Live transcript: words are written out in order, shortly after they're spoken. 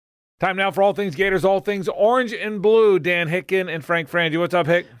Time now for all things Gators, all things orange and blue. Dan Hicken and Frank Frangie. What's up,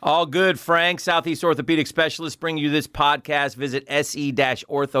 Hick? All good, Frank. Southeast Orthopedic Specialists bring you this podcast. Visit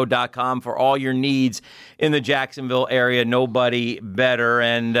se-ortho.com for all your needs in the Jacksonville area. Nobody better.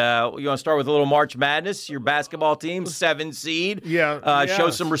 And you want to start with a little March Madness? Your basketball team, 7 seed. Yeah. Show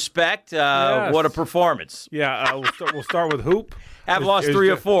some respect. What a performance. Yeah, we'll start with hoop. Have lost 3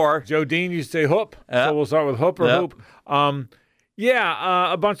 or 4. Joe Dean used to say hoop, so we'll start with hoop or hoop.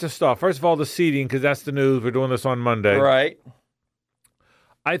 A bunch of stuff. First of all, the seeding, because that's the news. We're doing this on Monday. Right.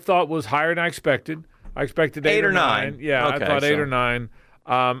 I thought was higher than I expected. I expected 8 or 9. Yeah, okay, I thought 8 or 9.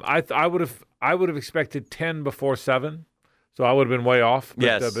 I would have expected 10 before 7, so I would have been way off. But,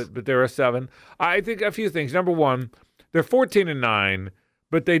 yes, but there are 7. I think a few things. Number one, they're 14-9,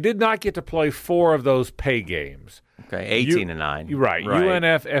 but they did not get to play 4 of those pay games. Okay, 18-9. Right.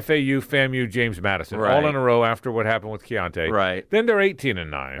 UNF, FAU, FAMU, James Madison, all in a row after what happened with Keontae. Right. Then they're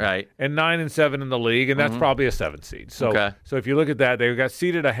 18-9. Right. And 9-7 in the league, and that's probably a 7 seed. So, so if you look at that, they got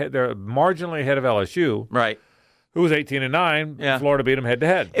seeded ahead. They're marginally ahead of LSU. Right. Who was 18-9. Yeah. Florida beat them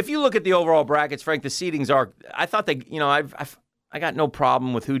head-to-head. If you look at the overall brackets, Frank, the seedings are – I thought they – I got no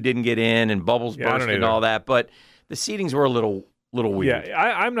problem with who didn't get in and bubbles burst and all that, but the seedings were a little weird. Yeah,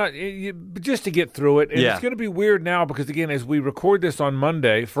 I'm not just to get through it. And it's going to be weird now because, again, as we record this on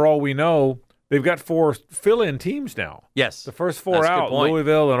Monday, for all we know, they've got 4 fill-in teams now. Yes. The first 4 out,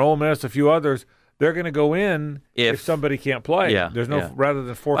 Louisville and Ole Miss, a few others, they're going to go in if somebody can't play. Yeah. There's no rather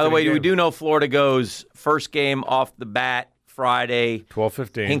than 4. By the way, we do know Florida goes first game off the bat Friday,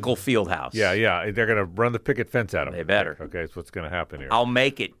 12:15, Hinkle Fieldhouse. Yeah. They're going to run the picket fence at them. They better. Okay, that's what's going to happen here. I'll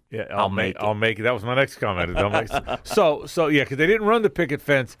make it. Yeah, I'll make it. That was my next comment. So because they didn't run the picket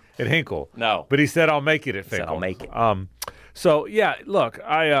fence at Hinkle. No. But he said, I'll make it at Hinkle. I'll make it. Look,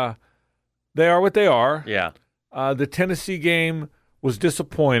 they are what they are. Yeah. The Tennessee game was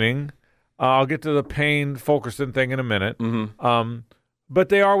disappointing. I'll get to the Payne Fulkerson thing in a minute. Mm-hmm. But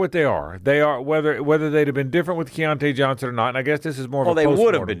they are what they are. They are whether they'd have been different with Keontae Johnson or not. And I guess this is more of a postmortem. They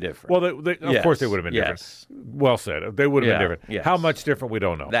would have been different. Well, of course they would have been different. Well said. They would have been different. Yes. How much different, we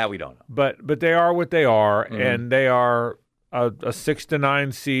don't know. That we don't know. But they are what they are, and they are a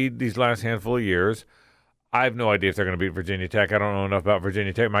 6-9 seed these last handful of years. I have no idea if they're going to beat Virginia Tech. I don't know enough about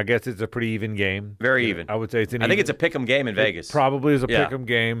Virginia Tech. My guess is it's a pretty even game. Very even. I would say it's an I think it's a pick'em game in Vegas. Probably is a pick'em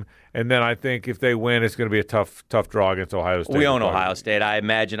game. And then I think if they win, it's going to be a tough draw against Ohio State. We own Ohio State. I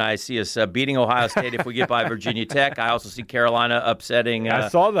imagine I see us beating Ohio State if we get by Virginia Tech. I also see Carolina upsetting I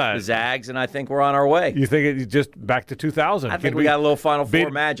saw that. the Zags, and I think we're on our way. You think it's just back to 2000? I think we got a little Final Four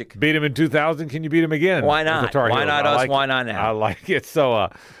magic. Beat them in 2000. Can you beat them again? Why not? Why not us? Why not now? I like it.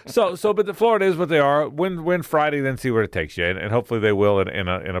 But the Florida is what they are. Win Friday, then see where it takes you, and hopefully they will in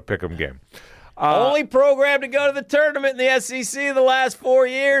a pick'em game. Only program to go to the tournament in the SEC the last 4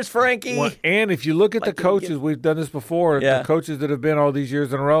 years, Frankie. Well, and if you look at the coaches, we've done this before. The coaches that have been all these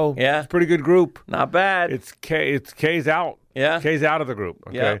years in a row, it's a pretty good group. Not bad. It's K's out. Yeah. K's out of the group.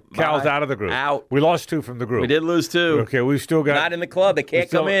 Okay. Yeah. Cal's out of the group. Out. We lost 2 from the group. We did lose 2. Okay, we've still got not in the club. They can't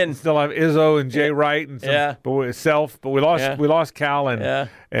come in. Still have Izzo and Jay Wright and some, but we lost Cal and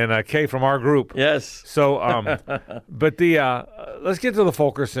K from our group. Yes. So but let's get to the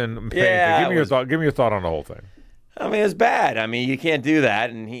Fulkerson thing. Give me your thought on the whole thing. I mean, it's bad. I mean, you can't do that,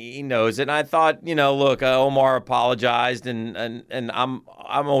 and he knows it. And I thought, look, Omar apologized, and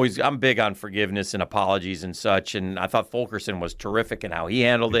I'm big on forgiveness and apologies and such. And I thought Fulkerson was terrific in how he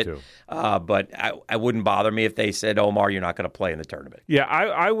handled it. But I wouldn't bother me if they said, Omar, you're not going to play in the tournament. Yeah,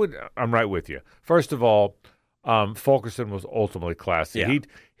 I would. I'm right with you. First of all, Fulkerson was ultimately classy. Yeah.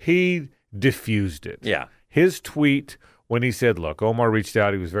 He diffused it. Yeah. His tweet when he said, "Look, Omar reached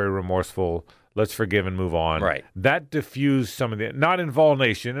out. He was very remorseful. Let's forgive and move on." Right. That diffused some of the, not in Vol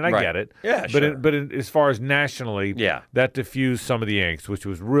Nation, and I get it. Yeah, but sure. As far as nationally, that diffused some of the angst, which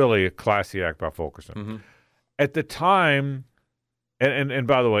was really a classy act by Fulkerson. Mm-hmm. At the time, and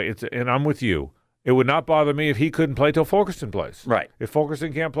by the way, and I'm with you. It would not bother me if he couldn't play till Fulkerson plays. Right. If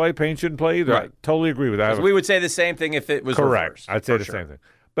Fulkerson can't play, Payne shouldn't play either. Right. I totally agree with that. We would say the same thing if it was correct. Reversed, I'd say the same thing.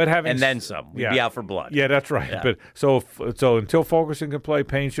 But and then some. We'd be out for blood. Yeah, that's right. Yeah. But so until Fulkerson can play,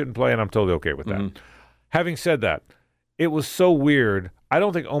 Payne shouldn't play, and I'm totally okay with that. Mm-hmm. Having said that, it was so weird. I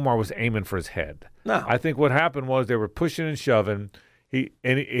don't think Omar was aiming for his head. No. I think what happened was they were pushing and shoving. He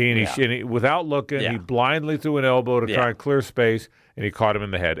without looking, he blindly threw an elbow to try and clear space, and he caught him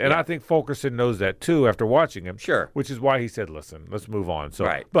in the head. And I think Fulkerson knows that too after watching him. Sure. Which is why he said, "Listen, let's move on." So,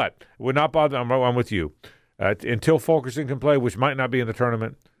 right. But it would not bother. I'm with you. Until Fulkerson can play, which might not be in the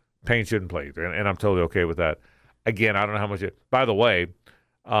tournament, Payne shouldn't play either, and I'm totally okay with that. Again, I don't know how much. By the way,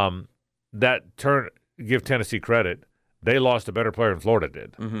 give Tennessee credit. they lost a better player than Florida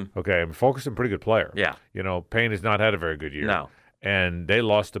did. Mm-hmm. Okay, Fulkerson, pretty good player. Yeah. Payne has not had a very good year. No. And they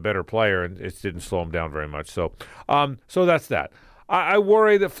lost a better player, and it didn't slow them down very much. So that's that. I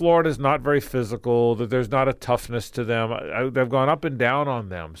worry that Florida's not very physical, that there's not a toughness to them. They've gone up and down on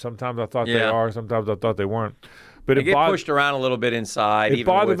them. Sometimes I thought they are, sometimes I thought they weren't. But they get pushed around a little bit inside. It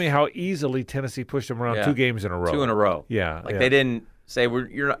bothered me how easily Tennessee pushed them around 2 games in a row. 2 in a row. Yeah. They didn't say,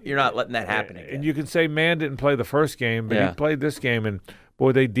 you're not letting that happen again. And you can say Mann didn't play the first game, but he played this game, and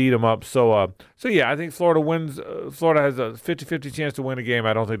boy, they D'd him up. So yeah, I think Florida wins. Florida has a 50-50 chance to win a game.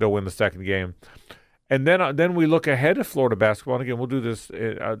 I don't think they'll win the second game. And then we look ahead of Florida basketball. And again, we'll do this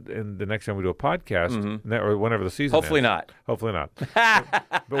in the next time we do a podcast, or whenever the season Hopefully ends. not. Hopefully not.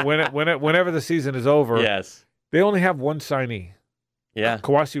 But whenever the season is over, yes, they only have one signee. Yeah,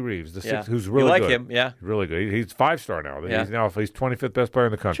 Kawasi Reeves, the sixth, who's really good. You like him, yeah. Really good. He's 5-star now. Yeah. He's 25th best player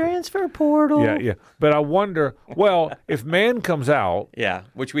in the country. Transfer portal. Yeah. But I wonder, if Mann comes out,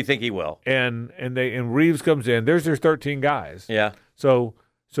 which we think he will, and Reeves comes in, there's their 13 guys. Yeah. So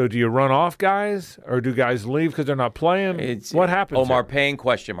do you run off guys, or do guys leave because they're not playing? What happens? Omar Payne,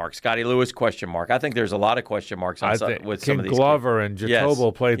 question mark. Scotty Lewis, question mark. I think there's a lot of question marks with some of these. Can Glover and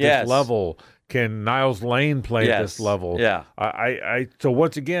Jatobo play at this level? Can Niles Lane play at this level? Yeah. So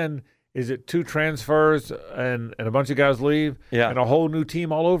once again, is it 2 transfers and a bunch of guys leave and a whole new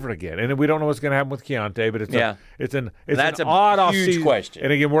team all over again? And we don't know what's going to happen with Keontae, but it's an odd off season. Question.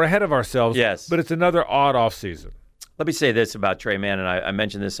 And again, we're ahead of ourselves. Yes. But it's another odd off season. Let me say this about Tre Mann, and I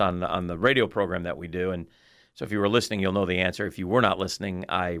mentioned this on the radio program that we do, and so if you were listening, you'll know the answer. If you were not listening,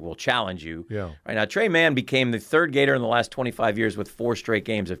 I will challenge you. Yeah. Right now, Tre Mann became the 3rd Gator in the last 25 years with 4 straight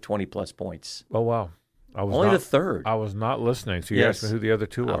games of 20-plus points. Oh, wow. Only the 3rd. I was not listening, so you asked me who the other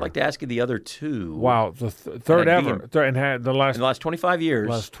 2 are. I'd like to ask you the other 2. Wow, the third ever. And had in the last 25 years.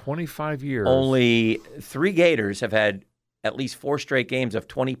 Last 25 years. Only 3 Gators have had at least 4 straight games of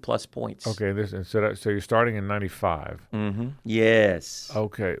 20-plus points. Okay, so you're starting in 95. Mm-hmm. Yes.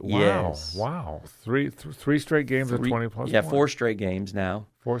 Okay, wow. Yes. Wow. Three straight games of 20-plus points. Yeah, 4 straight games now.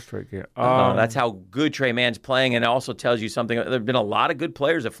 4 straight games. That's how good Tre Mann's playing, and it also tells you something. There have been a lot of good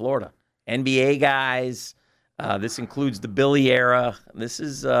players at Florida. NBA guys. This includes the Billy era. This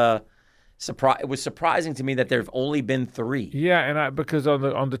is it was surprising to me that there have only been 3. Yeah, and because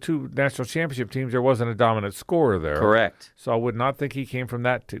on the 2 national championship teams, there wasn't a dominant scorer there. Correct. So I would not think he came from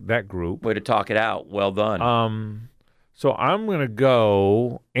that group. Way to talk it out. Well done. So I'm going to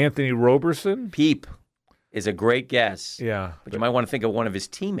go Anthony Roberson. Peep is a great guess. Yeah. But you might want to think of one of his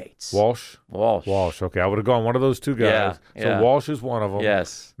teammates. Walsh. Okay, I would have gone one of those 2 guys. Yeah. So Walsh is one of them.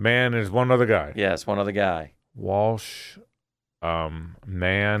 Yes. Mann is one other guy. Yes, one other guy. Walsh,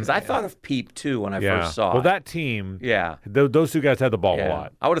 Mann. Because I thought of Peep, too, when I first saw it. Well, that team, yeah, those 2 guys had the ball a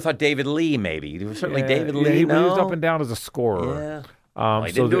lot. I would have thought David Lee, maybe. Certainly David Lee, he was up and down as a scorer. Yeah.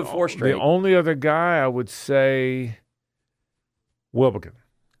 He didn't do it 4 straight. The only other guy I would say, Wilbekin.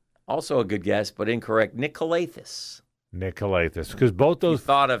 Also a good guess, but incorrect. Nick Calathis. Because both those... You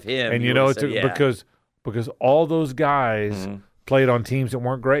thought of him. And because all those guys... played on teams that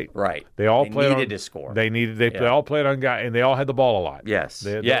weren't great. Right. They all needed to score. They all played on guys, and they all had the ball a lot. Yes.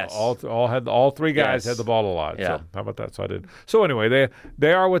 All 3 guys had the ball a lot. Yeah. So how about that? So I did. So anyway,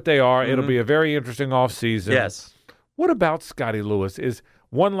 they are what they are. It'll be a very interesting offseason. Yes. What about Scotty Lewis?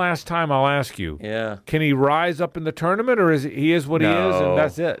 One last time I'll ask you. Yeah. Can he rise up in the tournament, or is he what he is, and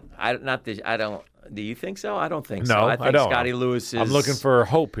that's it? I don't. Do you think so? I don't think so. No, I think Scotty Lewis is... I'm looking for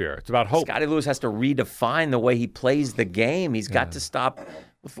hope here. It's about hope. Scotty Lewis has to redefine the way he plays the game. He's got to stop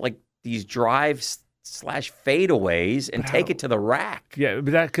with these drives / fadeaways and take it to the rack. Yeah,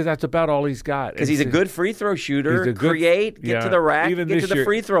 because that's about all he's got. Because he's a good free throw shooter. Get to the rack, get to the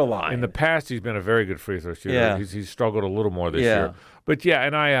free throw line. In the past, he's been a very good free throw shooter. Yeah. He's struggled a little more this year. But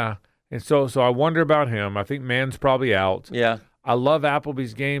so I wonder about him. I think Mann's probably out. Yeah. I love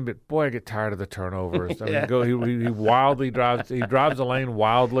Appleby's game, but boy, I get tired of the turnovers. He wildly drives. He drives the lane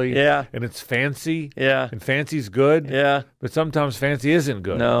wildly. Yeah, and it's fancy. Yeah, and fancy's good. Yeah, but sometimes fancy isn't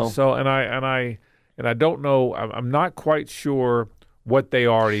good. No. So and I don't know. I'm not quite sure what they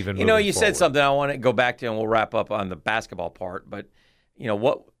are even. You forward. Said something I want to go back to, and we'll wrap up on the basketball part. But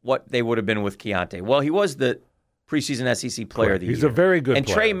what they would have been with Keontae. Well, he was the preseason SEC player of the year. He's a very good player. And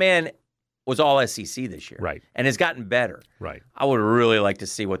Tre Mann was all SEC this year. Right. And has gotten better. Right. I would really like to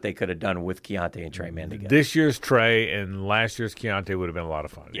see what they could have done with Keontae and Tre Mann together. This year's Tre and last year's Keontae would have been a lot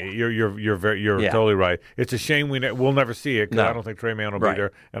of fun. Yeah. You're totally right. It's a shame we'll never see it because I don't think Tre Mann will be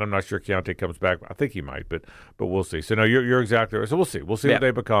there, and I'm not sure Keontae comes back. I think he might, but we'll see. So no, you're exactly right. So we'll see. We'll see what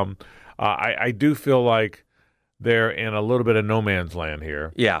they become. I do feel like they're in a little bit of no man's land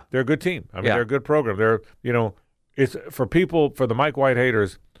here. Yeah. They're a good team. I mean, they're a good program. They're it's for the Mike White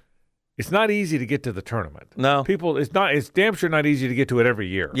haters. It's not easy to get to the tournament. No. It's damn sure not easy to get to it every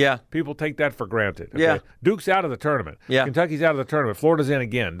year. Yeah. People take that for granted. Okay? Yeah. Duke's out of the tournament. Yeah. Kentucky's out of the tournament. Florida's in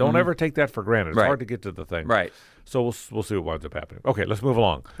again. Don't ever take that for granted. It's Right. hard to get to the thing. Right. So we'll see what winds up happening. Okay, let's move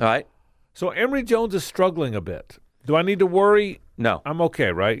along. All right. So Emory Jones is struggling a bit. Do I need to worry? No. I'm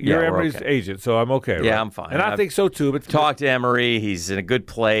okay, right? You're Emory's agent, so I'm okay, right? Yeah, I'm fine. And I think so, too. But talked to Emory. He's in a good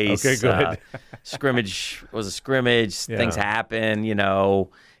place. Okay, good. Scrimmage was a scrimmage. Yeah. Things happen,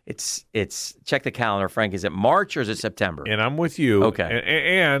 It's check the calendar, Frank. Is it March or is it September? And I'm with you. Okay.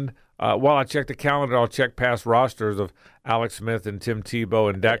 And while I check the calendar, I'll check past rosters of Alex Smith and Tim Tebow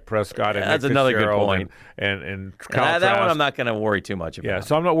and Dak Prescott and That's Nick another good Fitzgerald point. And Kyle that one Trask. I'm not going to worry too much about. Yeah,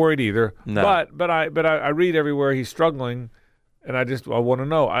 so I'm not worried either. No. But I read everywhere he's struggling, and I want to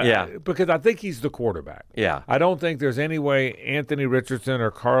know. Because I think he's the quarterback. Yeah. I don't think there's any way Anthony Richardson or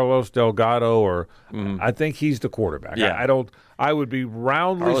Carlos Delgado or I think he's the quarterback. Yeah. I would be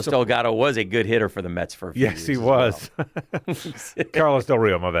roundly Carlos Delgado was a good hitter for the Mets for a few years. Yes, he was. Carlos Del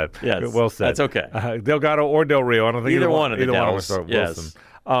Rio, my bad. Yes. Well said. That's okay. Delgado or Del Rio. I don't think either one of the either Dells. one of them. Yes.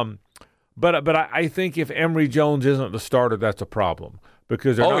 Wilson. But I think if Emory Jones isn't the starter, that's a problem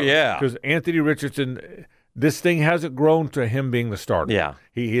because because Anthony Richardson. This thing hasn't grown to him being the starter. Yeah.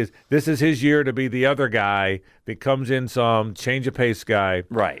 This is his year to be the other guy that comes in some change of pace guy.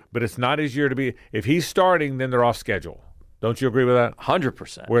 Right. But it's not his year to be. If he's starting, then they're off schedule. Don't you agree with that?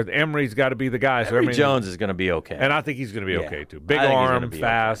 100%. Where Emory's got to be the guy. Emory Jones is going to be okay. And I think he's going to be okay, too. Big arm,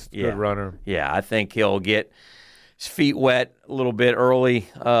 fast, good runner. Yeah, I think he'll get his feet wet a little bit early,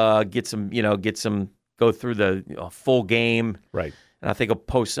 get some, go through the full game. Right. And I think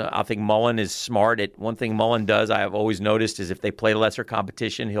I think Mullen is smart. One thing Mullen does, I have always noticed, is if they play lesser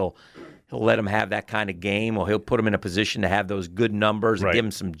competition, he'll let them have that kind of game, or he'll put them in a position to have those good numbers and give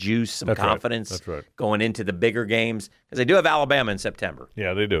them some juice, some confidence That's right. going into the bigger games. Because they do have Alabama in September.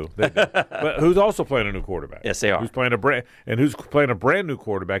 Yeah, they do. But who's also playing a new quarterback? Yes, they are. Who's playing a brand new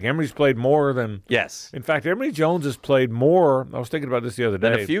quarterback? Emory's played more than. Yes. In fact, Emory Jones has played more. I was thinking about this the other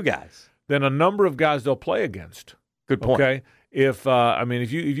day. Than a few guys. Than a number of guys they'll play against. Good point. Okay. If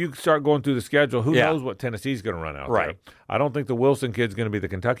you start going through the schedule, who knows what Tennessee's going to run out there? I don't think the Wilson kid's going to be the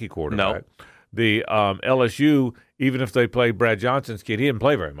Kentucky quarterback. No. The LSU, even if they play Brad Johnson's kid, he didn't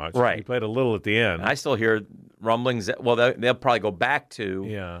play very much. Right. He played a little at the end. And I still hear rumblings that, they'll probably go back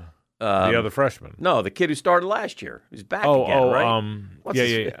to the other freshman. No, the kid who started last year, who's back again,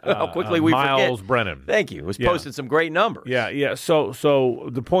 right? How quickly we forget. Miles Brennan. Thank you. Was posted some great numbers. Yeah. So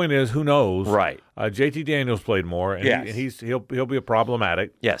the point is, who knows? Right. JT Daniels played more, and he'll be a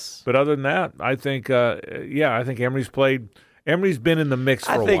problematic. Yes. But other than that, I think Emory's played. Emory's been in the mix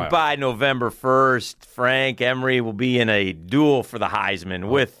for a while. I think by November 1st, Frank Emory will be in a duel for the Heisman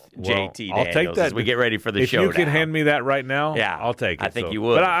with JT Daniels. I'll take that as we get ready for the showdown. If you can hand me that right now, I'll take it. I think you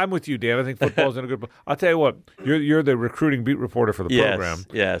would. But I'm with you, Dan. I think football's in a good place. I'll tell you what, you're the recruiting beat reporter for the program.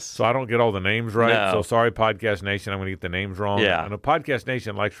 Yes. So I don't get all the names right. No. So sorry, Podcast Nation, I'm going to get the names wrong. Yeah. And Podcast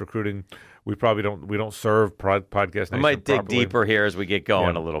Nation likes recruiting. We probably don't serve Podcast Nation. We might dig deeper here as we get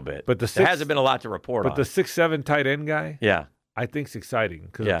going a little bit. But there hasn't been a lot to report on. But the 6'7" tight end guy, I think it's exciting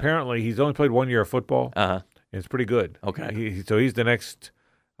because apparently he's only played 1 year of football. And it's pretty good. Okay. So he's the next.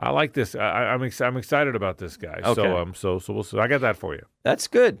 I like this. I'm excited about this guy. Okay. So we'll see. I got that for you. That's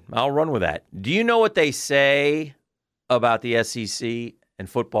good. I'll run with that. Do you know what they say about the SEC and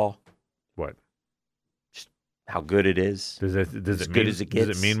football? What? Just how good it is. Does it good as it gets.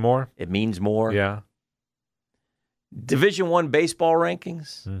 Does it mean more? It means more. Yeah. Division I baseball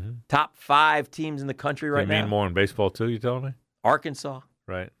rankings. Mm-hmm. Top 5 teams in the country right now. Mean more in baseball too? You telling me? Arkansas.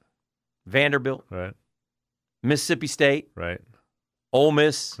 Right. Vanderbilt. Right. Mississippi State. Right. Ole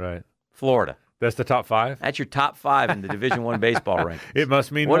Miss. Right. Florida. That's the top 5? That's your top 5 in the Division I baseball rankings. It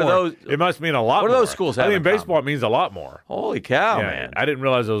must mean more. It must mean a lot more. What do those schools have? I think in baseball it means a lot more. Holy cow, man. I didn't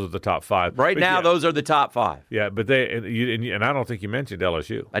realize those were the top 5. Right now, those are the top 5. Yeah, but and I don't think you mentioned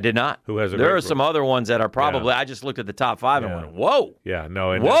LSU. I did not. Who has there are some other ones that are probably, I just looked at the top 5 and went, whoa. Yeah,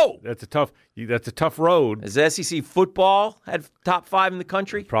 no. And whoa. That's a tough road. Has the SEC football had top 5 in the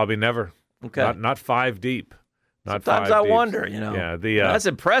country? Probably never. Okay. Not 5 deep. Sometimes I wonder, Yeah, that's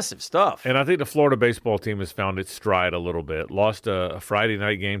impressive stuff. And I think the Florida baseball team has found its stride a little bit. Lost a Friday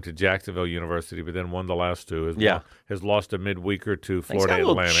night game to Jacksonville University, but then won the last 2. Has lost a midweeker to Florida Atlantic.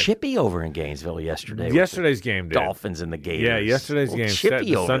 Got a little chippy over in Gainesville yesterday. Yesterday's game did. Dolphins and the Gators. Yeah, yesterday's game.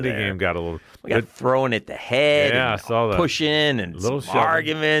 The Sunday game got a little. We got thrown at the head. Yeah, I saw that. Pushing and some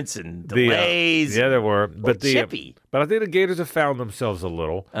arguments and delays. Yeah, there were. But chippy. But I think the Gators have found themselves a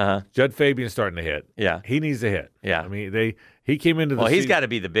little. Judd Fabian's starting to hit. Yeah. He needs to hit. Yeah. I mean, he came into the season. He's got to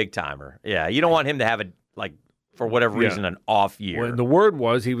be the big timer. Yeah. You don't want him to have for whatever reason, an off year. Well, the word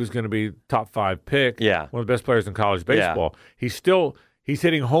was he was going to be top 5 pick. Yeah. One of the best players in college baseball. Yeah. He's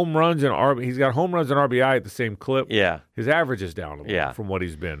hitting home runs and he's got home runs and RBI at the same clip. Yeah. His average is down a little from what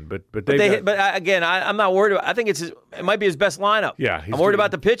he's been. But again, I'm not worried about. I think it might be his best lineup. Yeah. I'm worried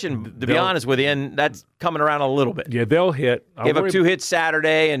about the pitching, to be honest with you, and that's coming around a little bit. Yeah, they'll hit. Gave up 2 hits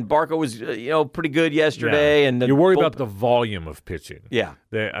Saturday, and Barco was pretty good yesterday. Yeah. And you're worried about the volume of pitching. Yeah.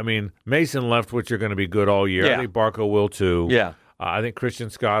 Mason left, which are going to be good all year. Yeah. I think Barco will too. Yeah. I think Christian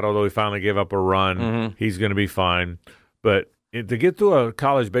Scott, although he finally gave up a run, he's going to be fine. But to get through a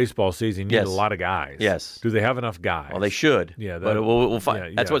college baseball season, you need a lot of guys. Yes. Do they have enough guys? Well, they should. Yeah. But we'll find.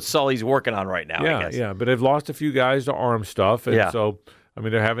 Yeah, that's what Sully's working on right now, I guess. Yeah, but they've lost a few guys to arm stuff. And so,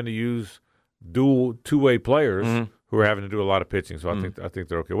 they're having to use dual two-way players who are having to do a lot of pitching. So I think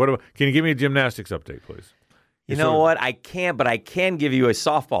they're okay. Can you give me a gymnastics update, please? You know what? I can't, but I can give you a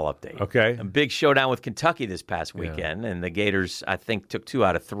softball update. Okay. A big showdown with Kentucky this past weekend, and the Gators, I think, took 2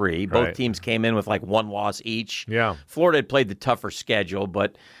 out of 3. Both teams came in with like 1 loss each. Yeah. Florida had played the tougher schedule,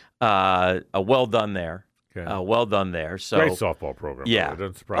 but well done there. Okay. Well done there. So great softball program. Yeah. It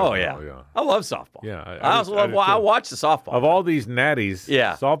doesn't surprise me. Yeah. I love softball. Yeah. I also love. I watch the softball. Of all these natties,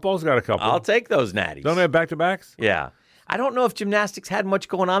 softball's got a couple. I'll take those natties. Don't they have back-to-backs? Yeah. I don't know if gymnastics had much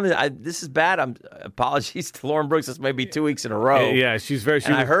going on. This is bad. Apologies to Lauren Brooks. This may be 2 weeks in a row. Yeah, she's very.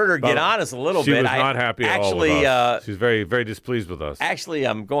 I heard her get on us a little bit. She was not happy at all with us. She's very, very displeased with us. Actually,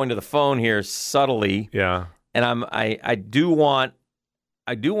 I'm going to the phone here subtly. Yeah. And I do want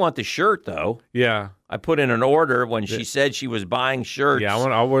the shirt though. Yeah. I put in an order when she said she was buying shirts. Yeah,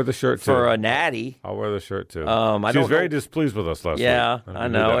 I'll wear the shirt too. For a natty. I'll wear the shirt too. She was very displeased with us last week. Yeah, I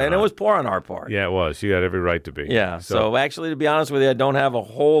know. And it was poor on our part. Yeah, it was. She had every right to be. Yeah. So actually, to be honest with you, I don't have a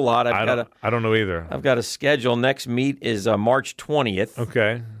whole lot. I don't know either. I've got a schedule. Next meet is March 20th.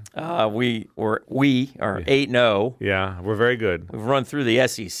 Okay. We are 8-0. Yeah, we're very good. We've run through the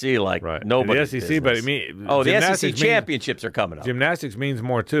SEC like nobody's the business. SEC, but the SEC championships are coming up. Gymnastics means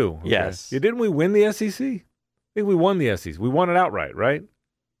more too. Okay? Yes. Yeah, didn't we win the SEC? I think we won the SEC. We won it outright, right?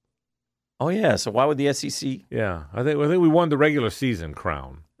 Oh yeah. So why would the SEC? Yeah, I think we won the regular season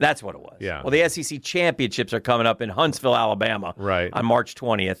crown. That's what it was. Yeah. Well, the SEC championships are coming up in Huntsville, Alabama, on March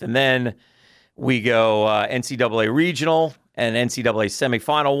 20th, and then we go NCAA regional and NCAA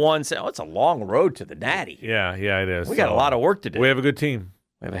semifinal one. So, it's a long road to the Natty. Yeah, it is. We got a lot of work to do. We have a good team.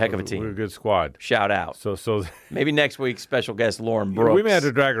 We have a heck of a team. We're a good squad. Shout out. So maybe next week, special guest Lauren Brooks. We may have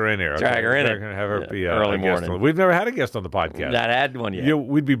to drag her in here. Drag her in. Have her be early morning. We've never had a guest on the podcast. Not had one yet.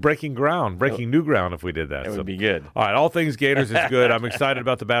 We'd be breaking new ground if we did that. It would be good. All right, all things Gators is good. I'm excited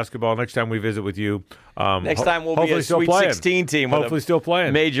about the basketball. Next time we visit with you. Next time we'll be a Sweet 16 team. Hopefully still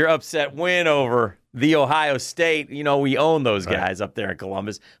playing. Major upset win over the Ohio State. We own those guys up there in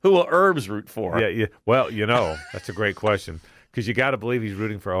Columbus. Who will Herbs root for? Yeah. Well, that's a great question. Because you got to believe he's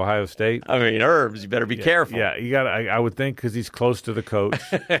rooting for Ohio State. I mean, Herbs, you better be careful. Yeah, you got. I would think because he's close to the coach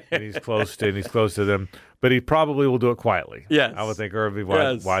and he's close to them. But he probably will do it quietly. Yes, I would think Herbs would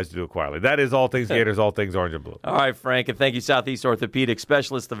be wise to do it quietly. That is all things Gators, all things orange and blue. All right, Frank, and thank you, Southeast Orthopedic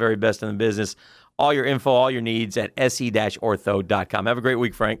Specialists, the very best in the business. All your info, all your needs at se-ortho.com. Have a great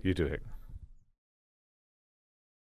week, Frank. You too, Hick.